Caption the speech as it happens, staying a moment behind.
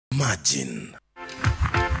Imagine.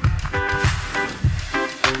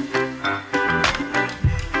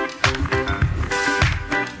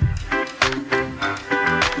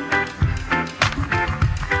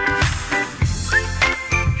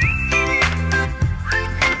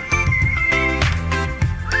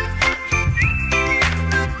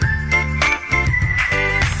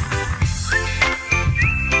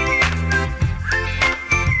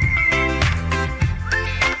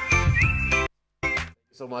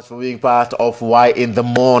 So much for being part of Y in the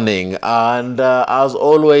Morning, and as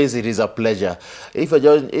always, it is a pleasure.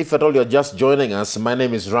 If at all you're just joining us, my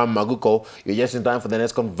name is Ram Maguko. You're just in time for the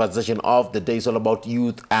next conversation of the day. It's all about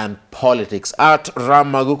youth and politics. At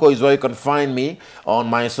Ram Maguko is where you can find me on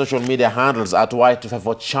my social media handles at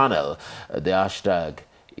Y254 channel. The hashtag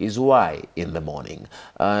is Y in the Morning.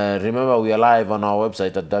 Remember, we are live on our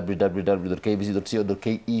website at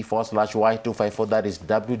www.kbc.co.ke/Y254. That is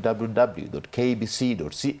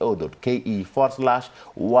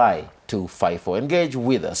www.kbc.co.ke/Y254. Engage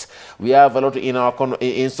with us. We have a lot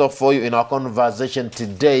in store for you in our conversation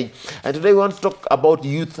today. And today we want to talk about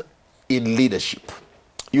youth in leadership.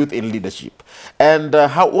 Youth in leadership, and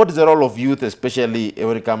what is the role of youth, especially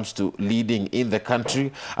when it comes to leading in the country.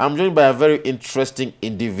 I'm joined by a very interesting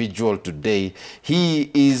individual today. He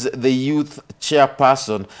is the youth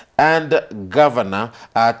chairperson and governor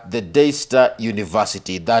at the Daystar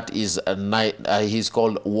University. That is he's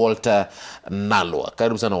called Walter Nalwa.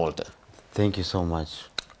 Karibu sana, Walter. Thank you so much.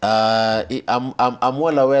 I'm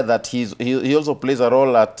well aware that he also plays a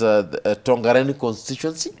role at Tongareni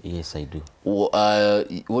constituency. Yes, I do.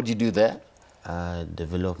 What do you do there?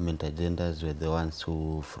 Development agendas were the ones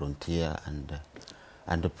who frontier and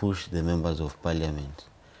push the members of parliament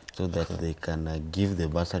so that they can give the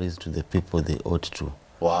bursaries to the people they ought to.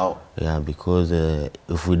 Wow. Yeah, because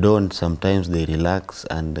if we don't, sometimes they relax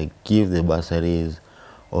and give the bursaries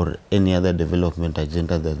or any other development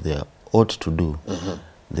agenda that they ought to do.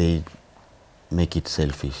 They make it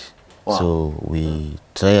selfish. Wow. So we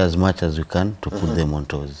try as much as we can to put them on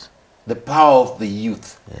toes. The power of the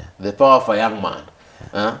youth, the power of a young man.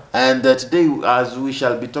 And today, as we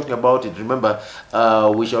shall be talking about it, remember,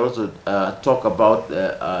 we shall also talk about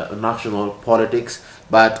national politics,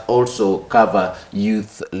 but also cover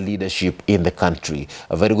youth leadership in the country.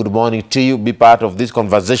 A very good morning to you. Be part of this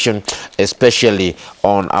conversation, especially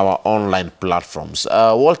on our online platforms.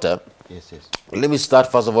 Walter, Yes. let me start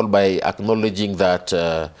first of all by acknowledging that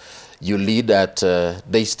you lead at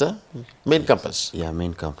Daystar, main campus. Yeah,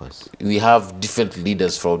 main campus. We have different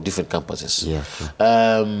leaders from different campuses. Yeah.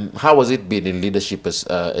 How has it been in leadership,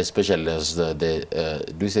 especially as do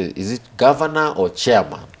you say, is it governor or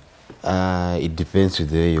chairman? It depends with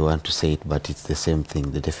the way you want to say it, but it's the same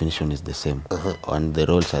thing. The definition is the same, and the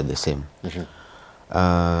roles are the same.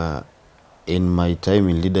 In my time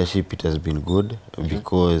in leadership, it has been good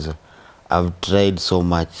because I've tried so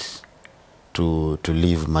much to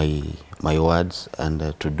live my words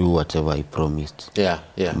and to do whatever I promised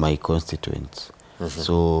my constituents.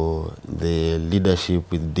 So the leadership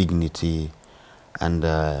with dignity and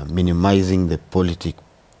minimizing the politic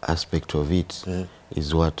aspect of it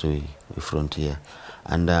is what we frontier.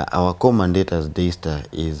 And our core mandate as Daystar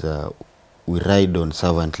is we ride on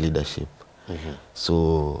servant leadership.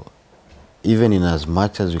 So even in as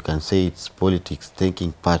much as we can say it's politics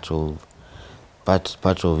taking part of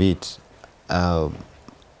it, 80%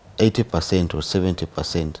 or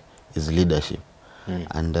 70% is leadership.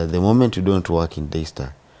 And the moment you don't work in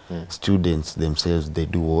Daystar, students themselves, they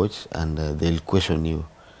do watch and they'll question you.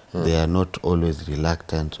 They are not always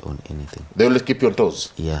reluctant on anything. They always keep you on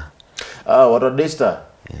toes. Yeah. What on Daystar?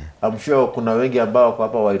 I'm sure kuna wengi ambao kwa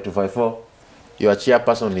hapa Y254, your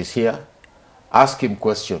chairperson is here. Ask him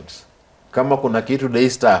questions. Kama kuna kitu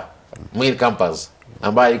Daystar main campus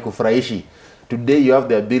ambayo ikufurahishi, today you have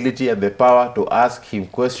the ability and the power to ask him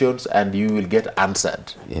questions and you will get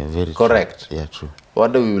answered. Yeah, very correct. True. Yeah, true.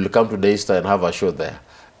 One day we will come to Daystar and have a show there.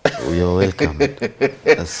 You're welcome.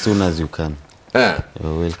 As soon as you can. You're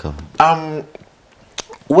welcome.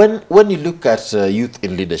 When you look at youth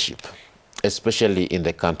in leadership, especially in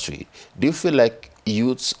the country, do you feel like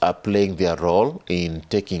youths are playing their role in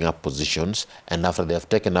taking up positions, and after they have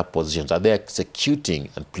taken up positions, are they executing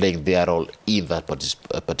and playing their role in that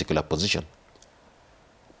particular position?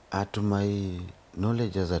 To my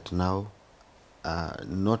knowledge as at now,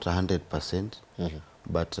 not 100%,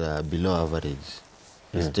 but below average.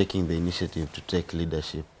 Is taking the initiative to take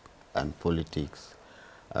leadership and politics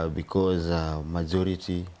because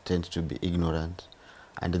majority tends to be ignorant,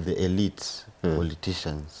 and the elites,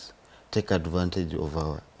 politicians, take advantage of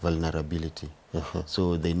our vulnerability.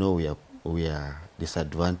 So they know we are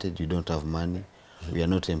disadvantaged, we don't have money, We are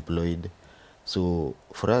not employed. So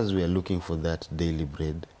for us, we are looking for that daily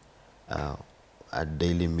bread, a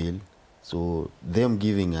daily meal. So them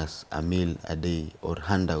giving us a meal a day or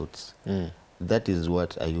handouts, that is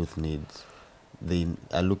what a youth needs. They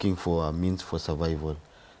are looking for a means for survival.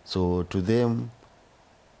 So to them,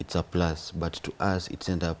 it's a plus, but to us, it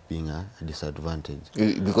ends up being a disadvantage.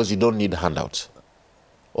 Because you don't need handouts,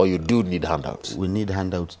 or you do need handouts. We need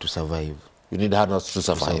handouts to survive. You need handouts to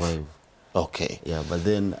survive. Okay. Yeah, but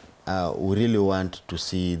then we really want to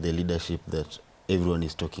see the leadership that everyone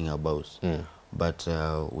is talking about. But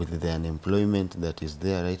with the unemployment that is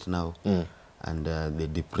there right now, and the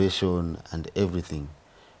depression and everything,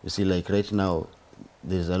 you see, like right now,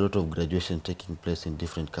 there's a lot of graduation taking place in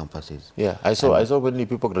different campuses. Yeah, I saw many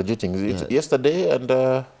people graduating. Yeah. Yesterday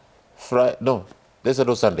and Friday. No,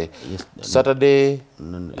 yesterday or Sunday. Yes, Saturday.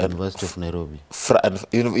 University of Nairobi.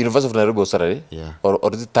 University of Nairobi was Saturday. Yeah. Or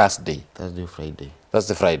is it Thursday? Thursday, Friday. That's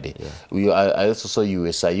the Friday. Yeah. I also saw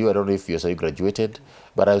USIU. I don't know if USIU graduated,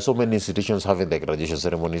 but I saw many institutions having their graduation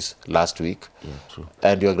ceremonies last week. Yeah, true.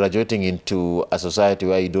 And you're graduating into a society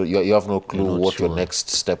where you have no clue what your next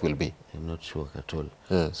step will be. I'm not sure at all.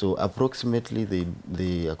 Yeah. So approximately,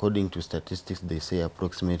 they according to statistics, they say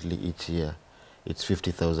approximately each year, it's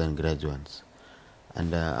 50,000 graduates.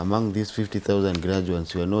 And among these 50,000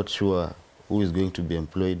 graduates, we are not sure who is going to be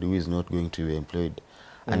employed, who is not going to be employed.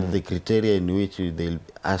 And the criteria in which they'll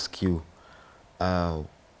ask you, how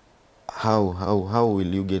will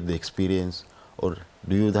you get the experience, or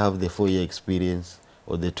do you have the 4-year experience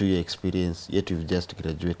or the 2-year experience, yet you've just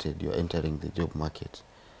graduated, you're entering the job market.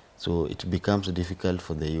 So it becomes difficult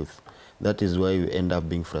for the youth. That is why we end up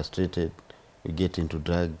being frustrated. We get into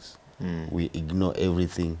drugs, we ignore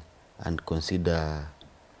everything and consider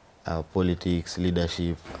politics,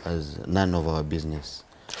 leadership as none of our business.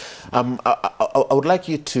 I would like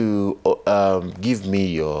you to give me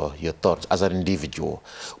your thoughts as an individual.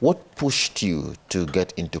 What pushed you to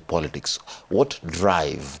get into politics? What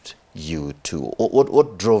drove you to,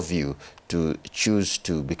 what drove you to choose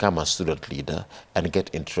to become a student leader and get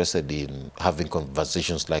interested in having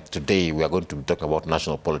conversations like today? We are going to be talking about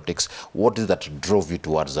national politics. What is that drove you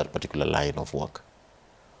towards that particular line of work?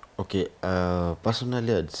 Okay,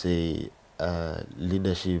 personally, I'd say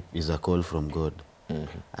leadership is a call from God.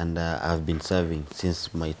 And I've been serving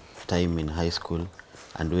since my time in high school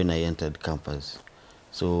and when I entered campus.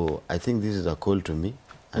 So I think this is a call to me,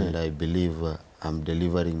 and I believe I'm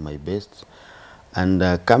delivering my best. And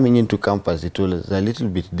coming into campus, it was a little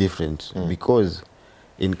bit different because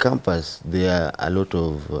in campus there are a lot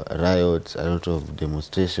of riots, a lot of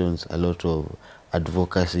demonstrations, a lot of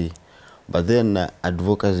advocacy. But then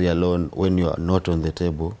advocacy alone, when you are not on the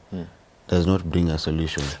table, does not bring a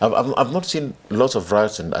solution. I've not seen lots of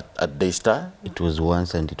riots at Daystar. It was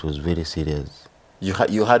once, and it was very serious.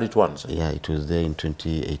 You had it once? Yeah, it was there in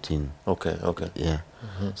 2018. Okay, okay. Yeah.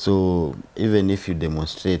 So even if you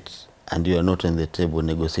demonstrate and you are not on the table,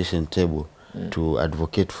 negotiation table, to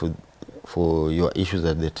advocate for your issues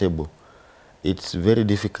at the table, it's very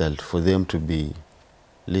difficult for them to be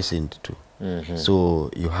listened to. So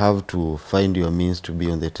you have to find your means to be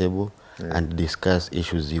on the table and discuss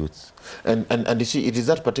issues youths. And you see, it is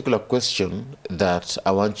that particular question that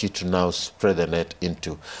I want you to now spread the net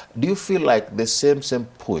into. Do you feel like the same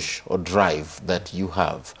push or drive that you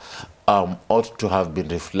have ought to have been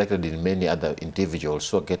reflected in many other individuals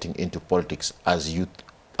who are getting into politics as youth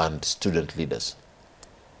and student leaders?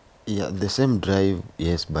 Yeah, the same drive,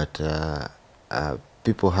 yes, but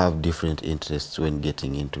people have different interests when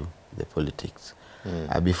getting into the politics.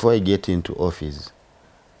 Before I get into office,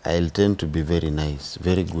 I'll tend to be very nice,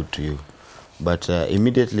 very good to you. But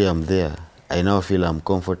immediately I'm there, I now feel I'm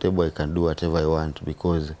comfortable, I can do whatever I want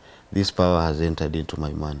because this power has entered into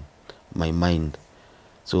my mind.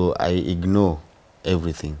 So I ignore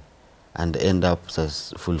everything and end up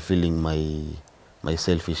as fulfilling my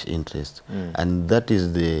selfish interest. And that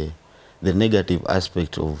is the negative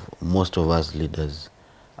aspect of most of us leaders.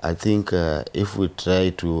 I think if we try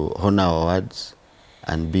to honor our words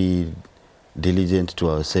and be diligent to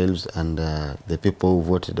ourselves and the people who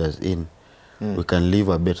voted us in, we can live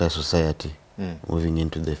a better society moving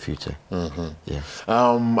into the future. Yeah.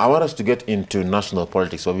 I want us to get into national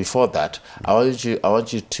politics, but before that, I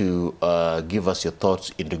want you to give us your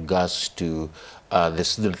thoughts in regards to the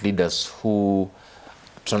student leaders who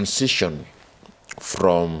transition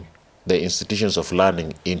from the institutions of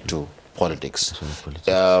learning into politics.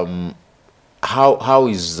 How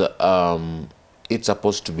is it's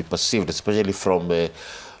supposed to be perceived, especially from the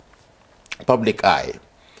public eye?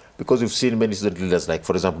 Because we've seen many student leaders, like,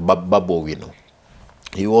 for example, Babu Owino.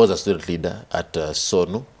 He was a student leader at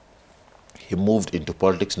SONU. He moved into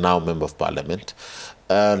politics, now member of parliament.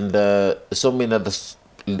 And so many other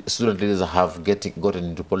student leaders have gotten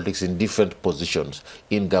into politics in different positions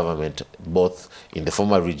in government, both in the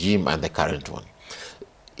former regime and the current one.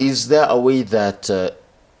 Is there a way that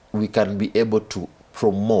we can be able to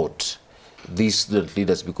promote these student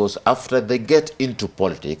leaders? Because after they get into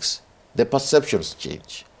politics, the perceptions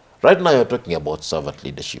change. Right now you're talking about servant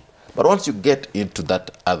leadership. But once you get into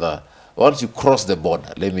that other, once you cross the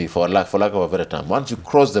border, for lack of a better term, once you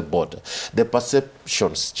cross the border, the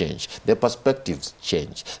perceptions change, the perspectives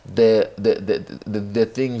change,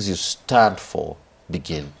 the things you stand for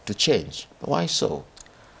begin to change. Why so?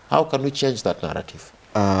 How can we change that narrative?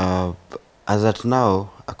 As at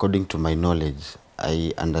now, according to my knowledge,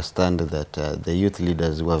 I understand that the youth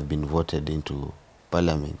leaders who have been voted into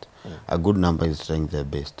parliament, a good number is trying their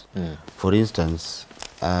best. For instance,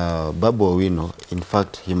 Babu Owino, in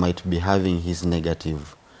fact, he might be having his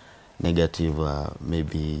negative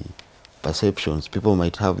maybe perceptions. People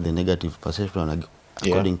might have the negative perception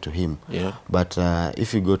according to him. But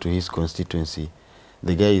if you go to his constituency,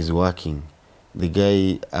 the guy is working. The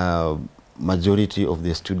guy, majority of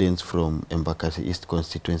the students from Embakasi East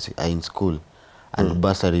constituency are in school, and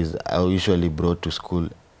bursaries are usually brought to school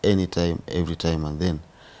anytime, every time, and then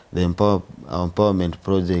the empowerment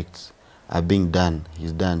projects are being done.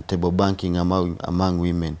 He's done table banking among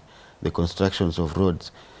women, the constructions of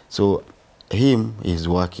roads. So him is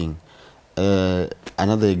working.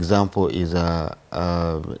 Another example is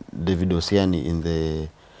David Osiani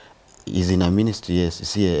is in a ministry, yes,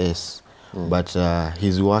 CAS, but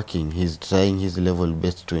he's working. He's trying his level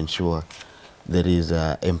best to ensure there is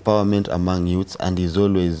empowerment among youths, and he's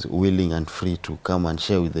always willing and free to come and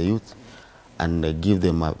share with the youth and give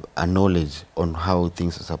them a knowledge on how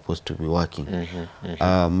things are supposed to be working.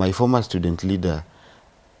 My former student leader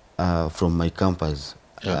from my campus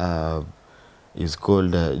is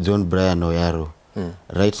called John Brian Oyaro.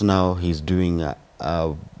 Right now he's doing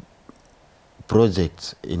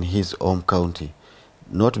projects in his home county,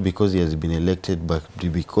 not because he has been elected, but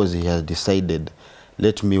because he has decided,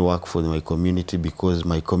 let me work for my community because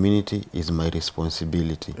my community is my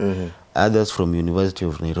responsibility. Others from University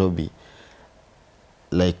of Nairobi,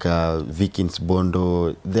 like Vikins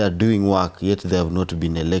Bondo, they are doing work, yet they have not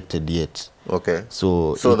been elected yet. Okay.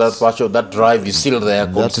 So that part of that drive is still there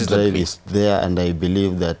consistently. That drive is there, and I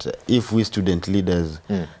believe that if we student leaders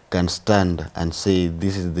can stand and say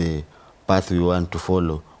this is the path we want to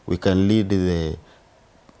follow, we can lead the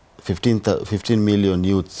 15 million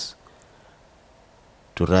youths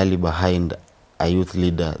to rally behind a youth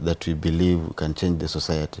leader that we believe can change the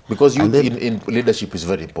society. Because youth in leadership is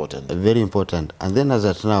very important. Very important. And then as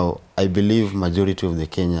at now, I believe majority of the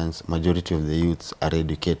Kenyans, majority of the youths are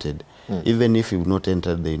educated. Even if you've not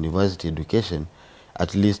entered the university education,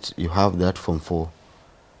 at least you have that Form 4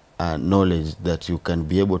 knowledge that you can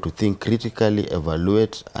be able to think critically,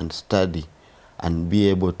 evaluate and study, and be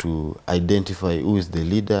able to identify who is the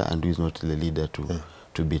leader and who is not the leader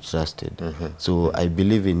to be trusted. So I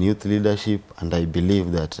believe in youth leadership, and I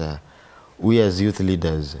believe that we as youth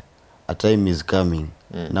leaders, a time is coming.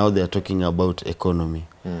 Now they are talking about economy.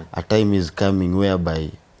 A time is coming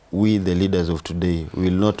whereby we, the leaders of today,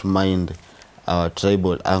 will not mind our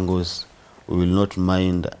tribal angles. We will not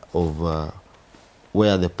mind of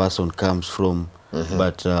where the person comes from,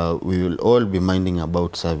 but we will all be minding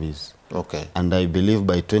about service. Okay. And I believe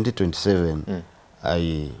by 2027,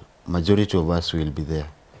 majority of us will be there,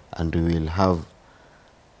 and we will have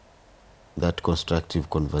that constructive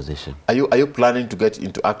conversation. Are you planning to get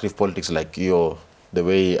into active politics like the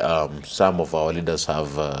way some of our leaders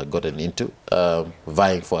have gotten into,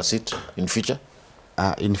 vying for a seat in future?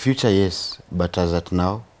 In future, yes, but as at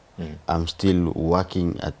now, I'm still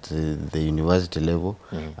working at the university level,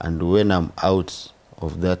 and when I'm out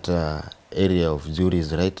of that area of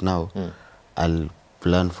juries right now, I'll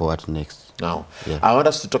plan for what next. Now, I want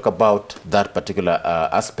us to talk about that particular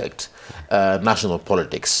aspect, national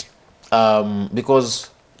politics, because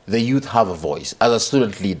the youth have a voice. As a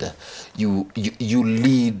student leader, you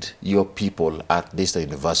lead your people at this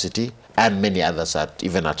university and many others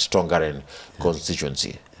even at Tongaren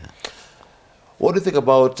constituency. What do you think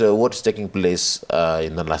about what is taking place at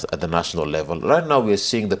the national level? Right now, we are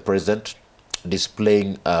seeing the president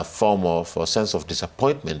displaying a form of a sense of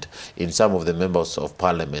disappointment in some of the members of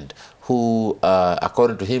parliament who,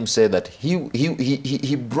 according to him, say that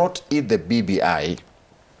he brought in the BBI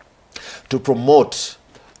to promote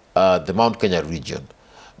the Mount Kenya region,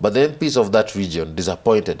 but the MPs of that region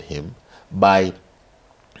disappointed him by,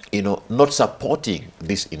 not supporting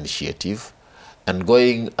this initiative and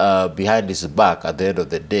going behind his back at the end of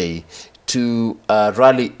the day to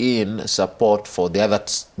rally in support for the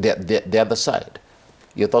other side.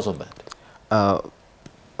 Your thoughts on that?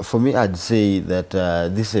 For me, I'd say that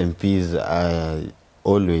these MPs are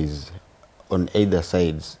always on either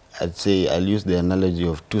sides. I'd say I'll use the analogy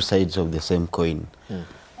of two sides of the same coin.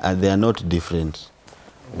 They are not different.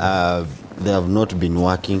 They have not been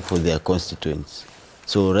working for their constituents.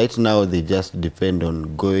 So right now they just depend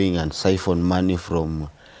on going and siphon money from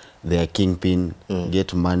their kingpin,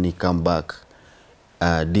 get money, come back,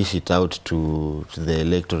 dish it out to the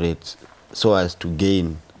electorate so as to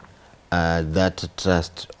gain that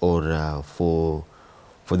trust, or for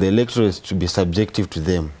the electorates to be subjective to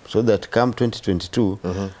them, so that come 2022,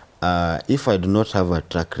 if I do not have a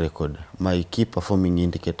track record, my key performing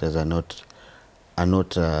indicators are not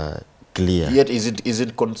clear. Yet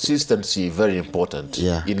isn't consistency very important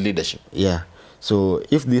in leadership? Yeah. So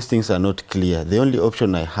if these things are not clear, the only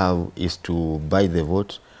option I have is to buy the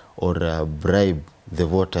vote or bribe the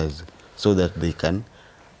voters so that they can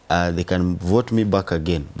vote me back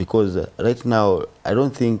again. Because right now, I don't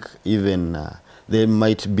think even they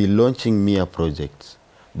might be launching mere projects,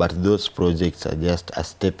 but those projects are just a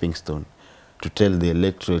stepping stone to tell the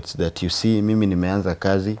electorates that, you see, mimi nimeanza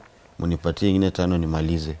kazi, munipatie ingine tano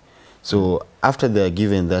nimalize. So after they are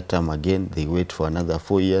given that term again, they wait for another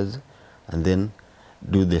 4 years and then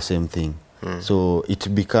do the same thing. So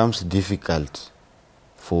it becomes difficult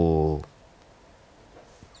for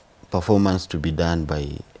performance to be done by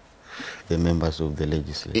the members of the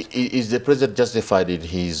legislature. Is the president justified in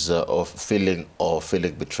his feeling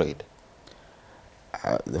betrayed?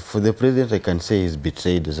 For the president, I can say he's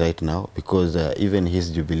betrayed right now, because even his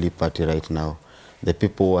Jubilee party right now, the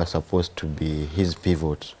people who are supposed to be his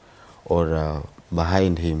pivot or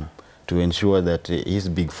behind him to ensure that his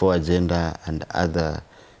Big Four agenda and other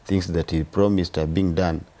things that he promised are being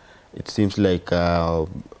done, it seems like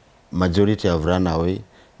majority have run away.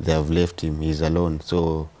 They have left him. He's alone.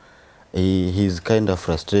 So he's kind of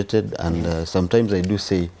frustrated, and sometimes I do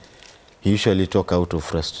say he usually talk out of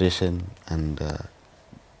frustration and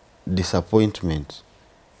disappointment,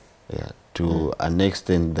 to an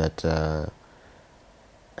extent that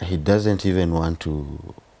he doesn't even want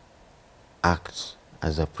to act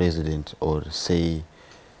as a president or say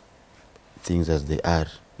things as they are.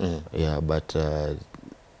 But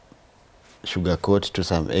sugarcoat to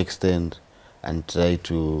some extent and try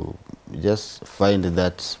to just find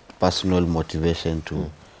that personal motivation to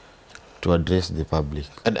address the public.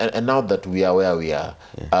 And now that we are where we are,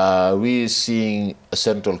 we seeing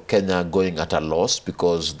Central Kenya going at a loss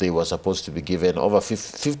because they were supposed to be given over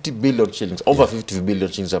 50 billion shillings, over 50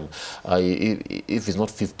 billion shillings, if it's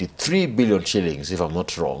not 53 billion shillings, if I'm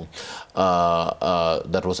not wrong,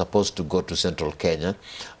 that was supposed to go to Central Kenya.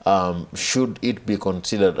 Should it be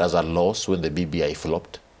considered as a loss when the BBI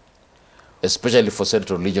flopped? Especially for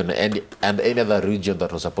Central region and any other region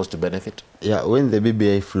that was supposed to benefit? Yeah, when the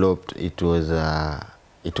BBI flopped, it was a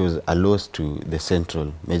loss to the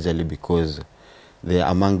Central, majorly because they are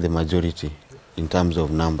among the majority in terms of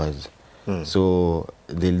numbers. So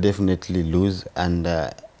they'll definitely lose. And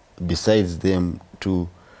besides them too,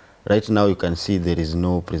 right now you can see there is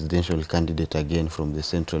no presidential candidate again from the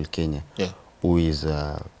Central Kenya who is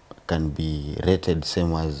can be rated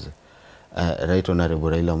same as Right Honorable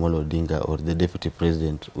Raila Amolo Odinga or the Deputy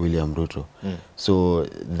President William Ruto. So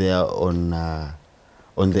they are on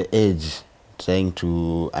the edge, trying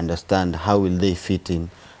to understand how will they fit in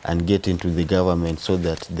and get into the government so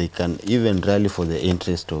that they can even rally for the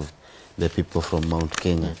interest of the people from Mount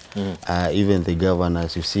Kenya. Even the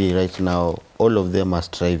governors, you see right now, all of them are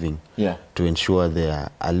striving to ensure they are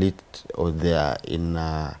elite or they are in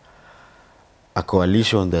a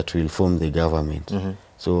coalition that will form the government.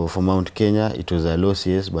 So for Mount Kenya, it was a loss,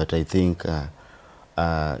 yes, but I think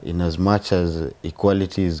in as much as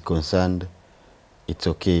equality is concerned, it's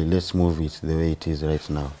okay. Let's move it the way it is right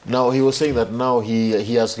now. Now, he was saying that now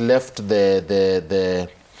he has left the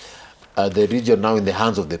region now in the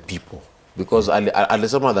hands of the people, because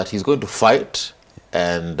alisema that he's going to fight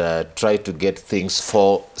and try to get things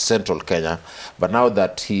for Central Kenya, but now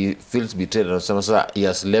that he feels betrayed, he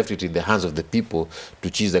has left it in the hands of the people to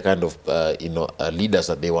choose the kind of leaders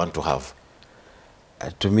that they want to have.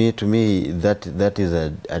 To me, that is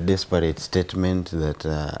a desperate statement that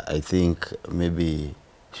I think maybe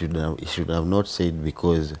he should have not said,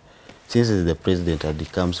 because since he's the president and he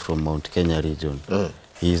comes from Mount Kenya region,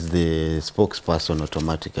 he's the spokesperson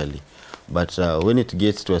automatically. But when it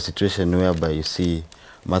gets to a situation whereby you see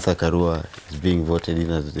Martha Karua is being voted in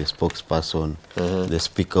as the spokesperson, the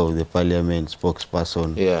Speaker of the Parliament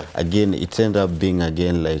spokesperson, again, it ends up being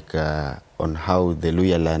again like on how the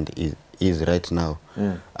Luya land is right now,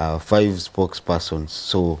 5 spokespersons.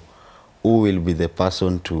 So who will be the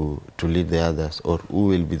person to lead the others, or who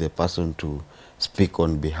will be the person to speak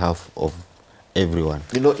on behalf of everyone?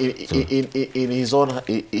 You know, in his own,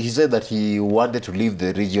 he said that he wanted to leave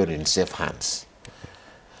the region in safe hands.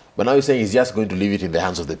 But now he's saying he's just going to leave it in the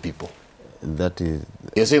hands of the people. That is...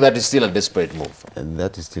 You're saying that is still a desperate move?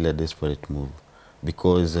 That is still a desperate move.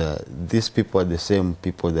 Because these people are the same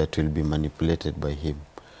people that will be manipulated by him,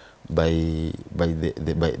 by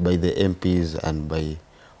the MPs and by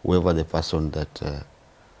whoever the person that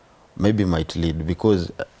maybe might lead.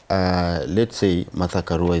 Because let's say Martha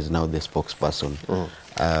Karua is now the spokesperson.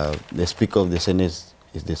 The Speaker of the Senate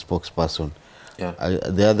is the spokesperson. Yeah.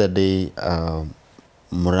 The other day,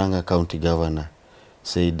 Murang'a County Governor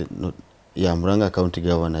said, Murang'a County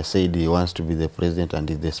Governor said he wants to be the president and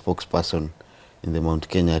is the spokesperson in the Mount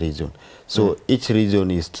Kenya region. So each region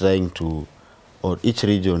is trying to, or each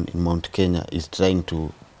region in Mount Kenya is trying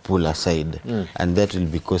to pull aside, and that will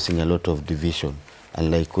be causing a lot of division.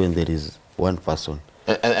 And like when there is one person.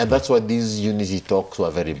 And that's why these unity talks were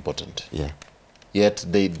very important. Yeah. Yet,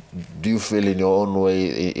 do you feel in your own way,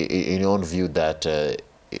 in your own view, that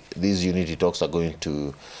these unity talks are going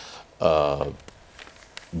to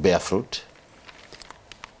bear fruit?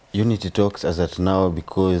 Unity talks as at now,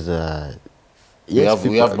 because yes,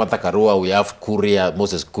 we have Martha Karua, we have Kuria,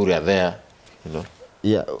 Moses Kuria there, you know.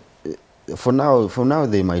 Yeah, for now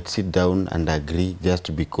they might sit down and agree,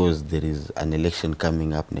 just because there is an election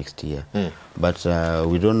coming up next year. But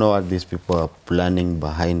we don't know what these people are planning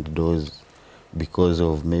behind doors, because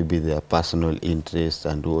of maybe their personal interests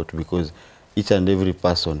and what. Because each and every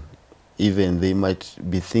person, even they might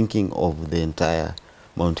be thinking of the entire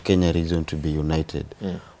Mount Kenya region to be united.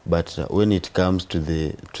 But when it comes to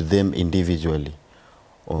them individually,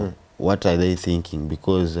 or what are they thinking?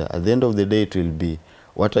 Because at the end of the day, it will be,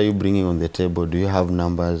 what are you bringing on the table? Do you have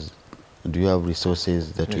numbers? Do you have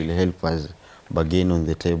resources that will help us bargain on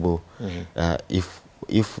the table? If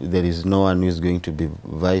there is no one who is going to be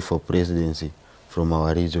vie for presidency from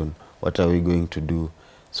our region, what are we going to do?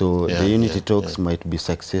 So the unity talks might be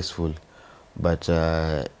successful, but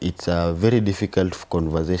it's a very difficult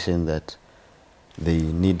conversation that they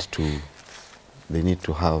need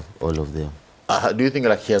to have, all of them. Do you think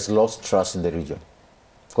like he has lost trust in the region?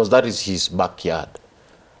 Because that is his backyard.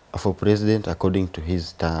 For president, according to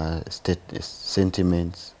his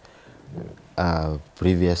sentiments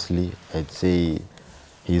previously, I'd say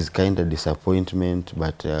he's kind of disappointment,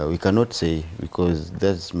 but we cannot say, because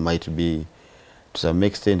that might be, to some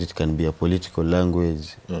extent, it can be a political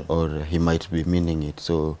language, or he might be meaning it.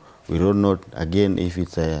 So we don't know, again, if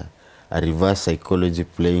it's a reverse psychology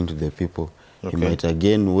playing to the people. He might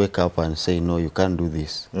again wake up and say, no, you can't do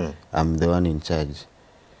this. I'm the one in charge.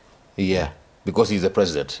 Yeah, because he's the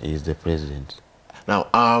president. He's the president. Now,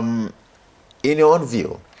 in your own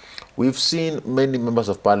view, we've seen many members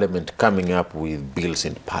of parliament coming up with bills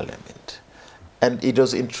in parliament. And it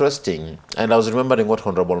was interesting, and I was remembering what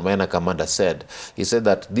Honorable Maina Kamanda said. He said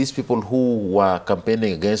that these people who were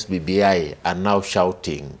campaigning against BBI are now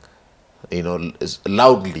shouting, you know,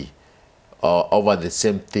 loudly over the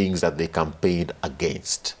same things that they campaigned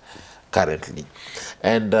against currently.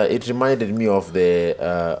 And it reminded me of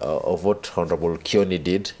of what Honorable Kioni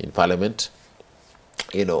did in Parliament.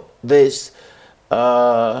 You know, there's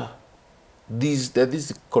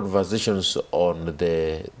these conversations on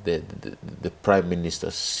the Prime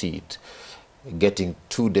Minister's seat, getting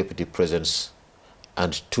 2 deputy presidents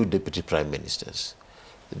and 2 deputy prime ministers.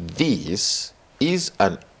 This is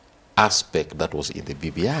an aspect that was in the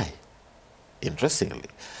BBI. Interestingly,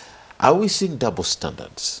 are we seeing double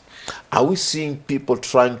standards? Are we seeing people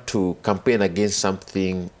trying to campaign against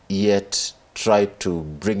something yet try to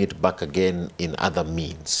bring it back again in other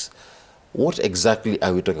means? What exactly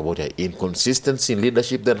are we talking about here? Inconsistency in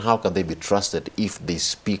leadership? Then how can they be trusted if they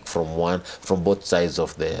speak from both sides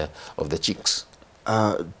of the cheeks?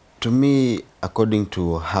 To me, according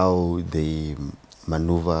to how they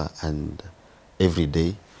maneuver and every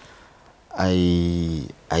day,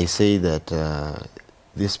 I say that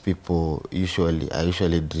these people are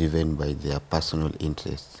usually driven by their personal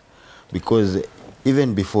interests, because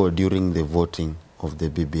even before, during the voting of the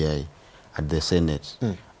BBI at the Senate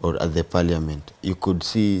or at the Parliament, you could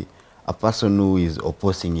see a person who is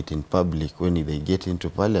opposing it in public. When they get into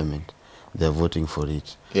Parliament, they're voting for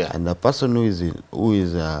it. Yeah. And the person who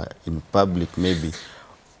is in public maybe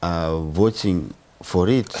voting for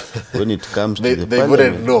it, when it comes to the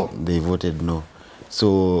Parliament, they voted no.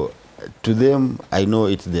 So to them, I know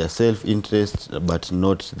it's their self-interest, but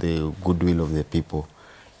not the goodwill of the people.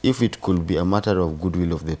 if it could be a matter of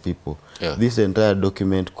goodwill of the people, this entire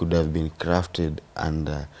document could have been crafted and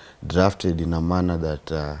drafted in a manner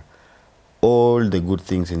that all the good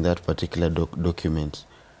things in that particular document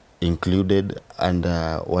included, and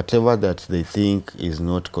whatever that they think is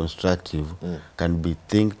not constructive can be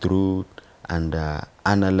think through and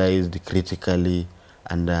analyzed critically,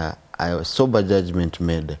 and a sober judgment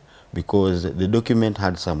made, because the document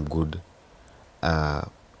had some good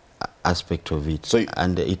aspect of it, so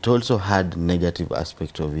and it also had negative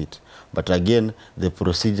aspect of it. But again, the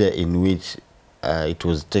procedure in which it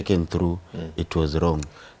was taken through, it was wrong.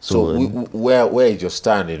 So where is your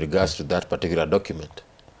stand in regards to that particular document?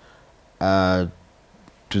 To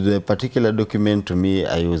the particular document, to me,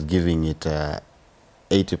 I was giving it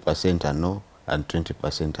 80% a no and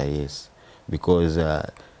 20% a yes, because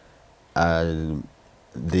the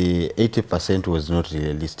 80% was not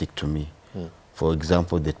realistic to me. For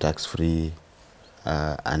example, the tax-free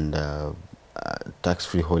and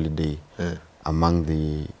tax-free holiday among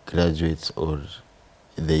the graduates or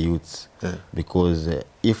the youths, because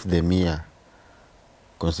if the mere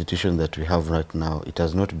constitution that we have right now, it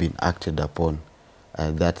has not been acted upon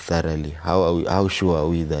that thoroughly, how sure are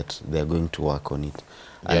we that they are going to work on it?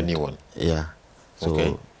 Anyone? Yeah.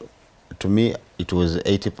 So to me, it was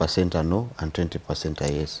 80% a no and 20%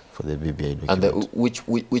 a yes for the BBI document. And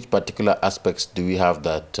which particular aspects do we have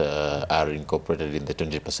that are incorporated in the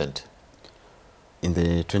 20%? In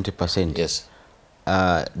the 20%? Yes.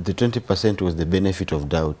 The 20% was the benefit of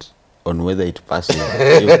doubt on whether it passes.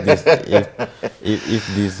 if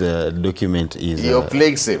this document is... You're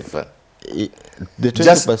playing safe. The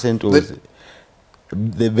 20% was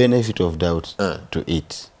the benefit of doubt to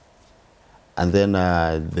it. And then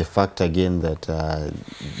the fact again that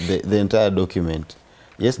the entire document,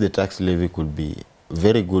 yes, the tax levy could be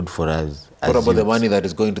very good for us. What about the money that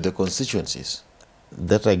is going to the constituencies?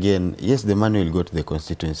 That again, yes, the money will go to the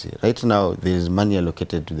constituency. Right now, there is money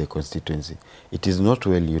allocated to the constituency. It is not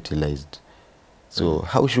well utilized. So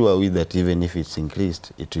how sure are we that even if it's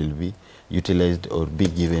increased, it will be utilized or be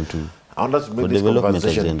given to for development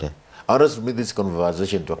agenda? I want us to bring this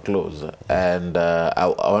conversation to a close, and I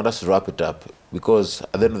want us to wrap it up, because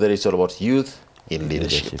at the end of the day, it's all about youth in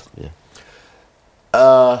leadership.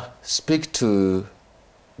 Speak to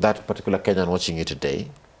that particular Kenyan watching you today.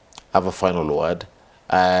 Have a final word,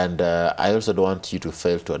 and I also don't want you to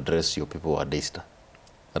fail to address your people at Daystar.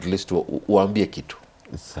 At least uambie kitu.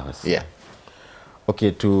 Yeah.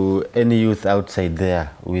 Okay, to any youth outside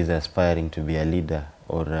there who is aspiring to be a leader,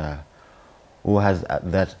 or who has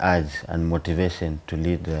that urge and motivation to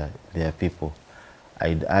lead their people,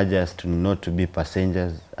 I'd urge us to not to be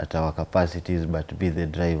passengers at our capacities, but to be the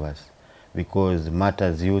drivers, because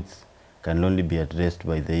matters youths can only be addressed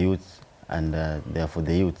by the youths, and therefore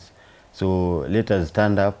the youths. So let us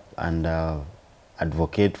stand up and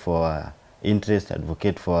advocate for our interests,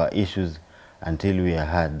 advocate for our issues until we are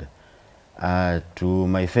heard. To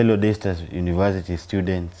my fellow Daystar University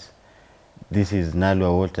students, this is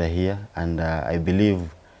Nalwa Walter here, and I believe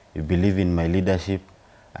you believe in my leadership,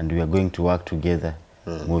 and we are going to work together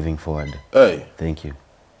moving forward. Hey. Thank you.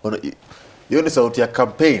 You need out your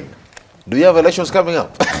campaign. Do you have elections coming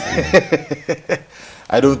up?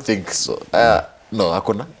 I don't think so. No,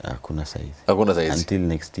 hakuna? Hakuna size. Hakuna size. Until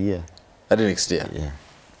next year. Until next year? Yeah.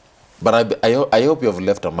 But I hope you have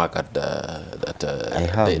left a mark at I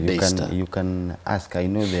have. You can ask. I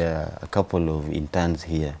know there are a couple of interns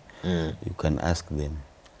here. You can ask them.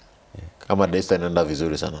 Kama Daystar inaenda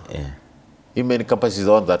vizuri sana. Yeah. You mean campus is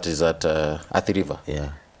the one that is at Athi River? Yeah.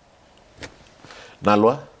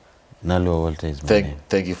 Nalwa? Nalwa Walter is my name.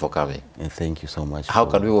 Thank you for coming. And thank you so much. How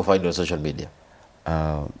can people find you on social media?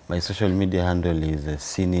 My social media handle is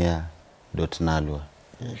senior.nalwa.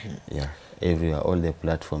 Yeah. Everywhere, all the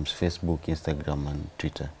platforms, Facebook, Instagram, and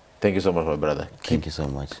Twitter. Thank you so much, my brother. Thank you so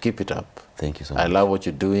much. Keep it up. Thank you so much. I love what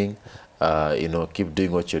you're doing. You know, keep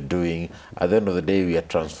doing what you're doing. At the end of the day, we are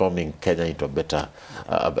transforming Kenya into a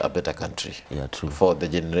better country. Yeah, true. For the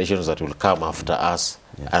generations that will come after us,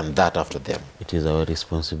 and that after them. It is our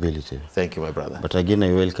responsibility. Thank you, my brother. But again,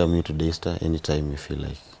 I welcome you to Daystar anytime you feel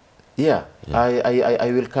like. Yeah.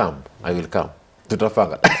 I will come. I will come.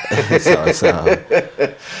 Tutafanga.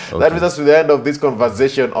 Okay. That brings us to the end of this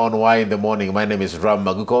conversation on Why in the Morning. My name is Ram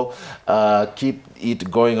Maguko. Keep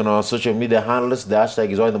it going on our social media handles. The hashtag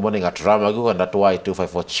is Why in the Morning at Ram Maguko and at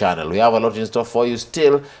Y254 channel. We have a lot in store for you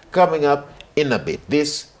still coming up in a bit.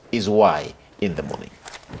 This is Why in the Morning.